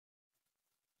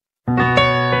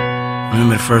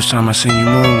Remember the first time I seen you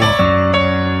moonwalk?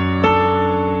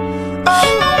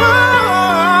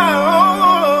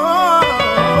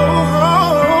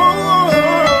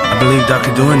 I believed I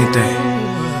could do anything.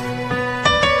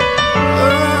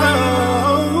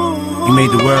 You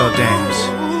made the world dance.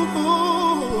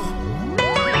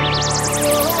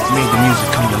 You made the music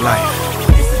come to life.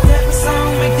 It's the type of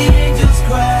song make the angels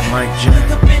cry. Mike Jack.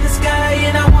 Look up in the sky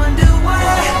and I wonder why.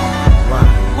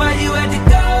 Why you had to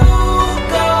go?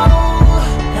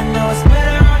 I know it's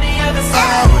better on the other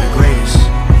side. We're the greatest.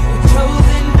 You were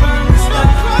chosen from the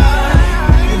start.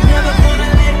 You're never gonna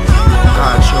let you go.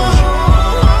 God chose you.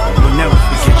 We'll never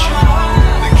forget you.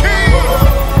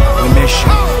 We miss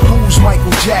you. Who's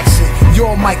Michael Jackson?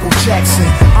 You're Michael Jackson.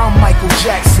 I'm Michael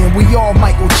Jackson. We all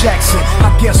Michael Jackson.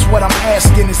 I guess what I'm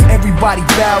asking is everybody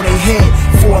bow their head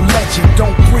for a legend.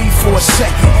 Don't breathe for a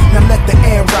second. Now let the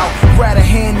air out. Grab a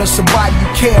hand of somebody you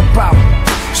care about,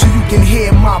 so you can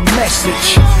hear my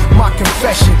message, my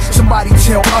confession. Somebody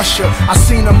tell Usher I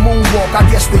seen a moonwalk. I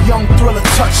guess the young thriller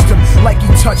touched him like he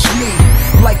touched me,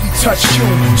 like he touched you.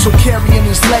 So carrying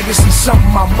his legacy,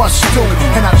 something I must do.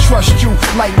 And I trust you,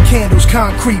 lighting candles,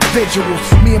 concrete visuals.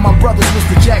 Me and my brothers was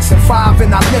the Jackson 5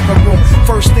 in our living room.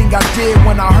 First thing I did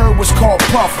when I heard was called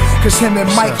Puff, cause him and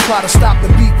Mike try to stop the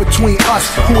beef between us.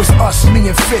 Who is us, me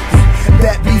and 50?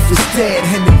 That beef is dead,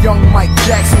 and the young Mike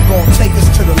Jackson gon' take us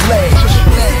to the ledge.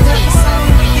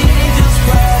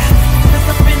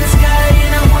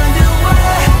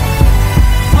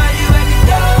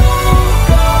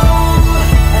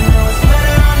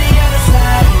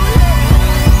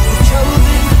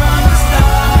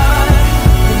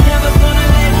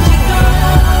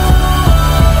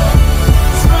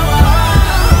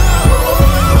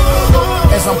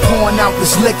 Out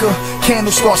this liquor,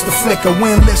 candle starts to flicker.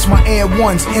 Wind lifts my Air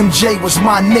Ones. MJ was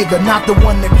my nigga, not the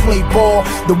one that played ball,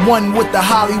 the one with the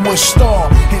Hollywood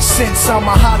star. And since I'm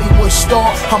a Hollywood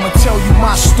star, I'ma tell you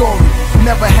my story.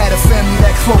 Never had a family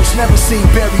that close, never seen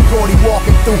Barry Gordy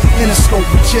walking through Interscope.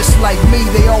 But just like me,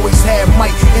 they always had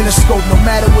Mike Interscope. No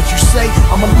matter what you say,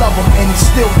 I'ma love him and he's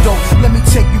still dope. Let me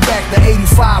take you back to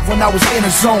 85 when I was in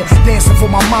a zone, dancing for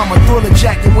my mama, Thriller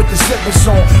jacket with the zippers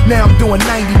on. Now I'm doing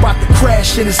 90, about to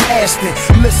crash in his Aston,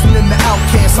 listening to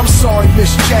Outkast. I'm sorry,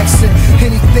 Miss Jackson.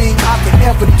 Anything I could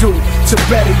ever do to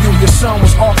better you. Your son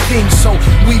was our king, so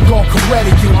we gon'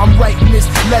 credit you. I'm writing this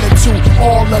letter to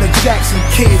all of the Jackson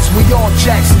kids. We all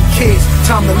Jackson kids.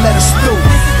 Time to let us through.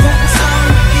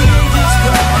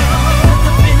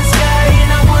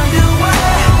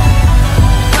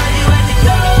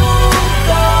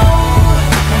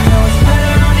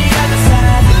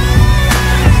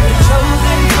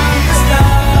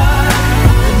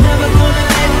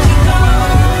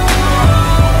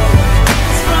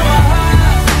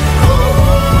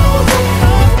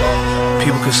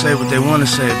 People can say what they want to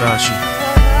say about you,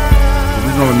 but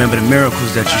we're gonna remember the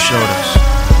miracles that you showed us.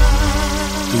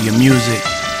 Through your music,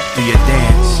 through your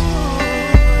dance,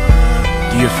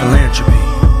 through your philanthropy.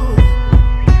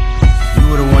 You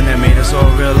were the one that made us all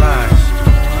realize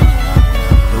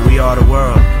that we are the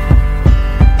world.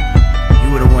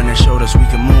 You were the one that showed us we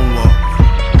can moonwalk.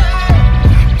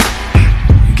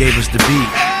 You gave us the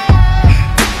beat.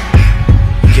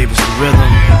 You gave us the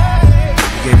rhythm.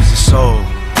 You gave us the soul.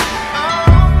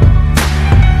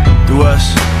 Through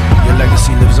us, your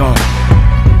legacy lives on.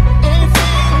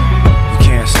 You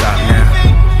can't stop now.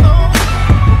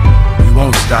 You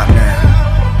won't stop now.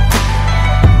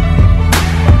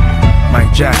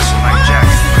 Mike Jackson, Mike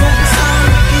Jackson.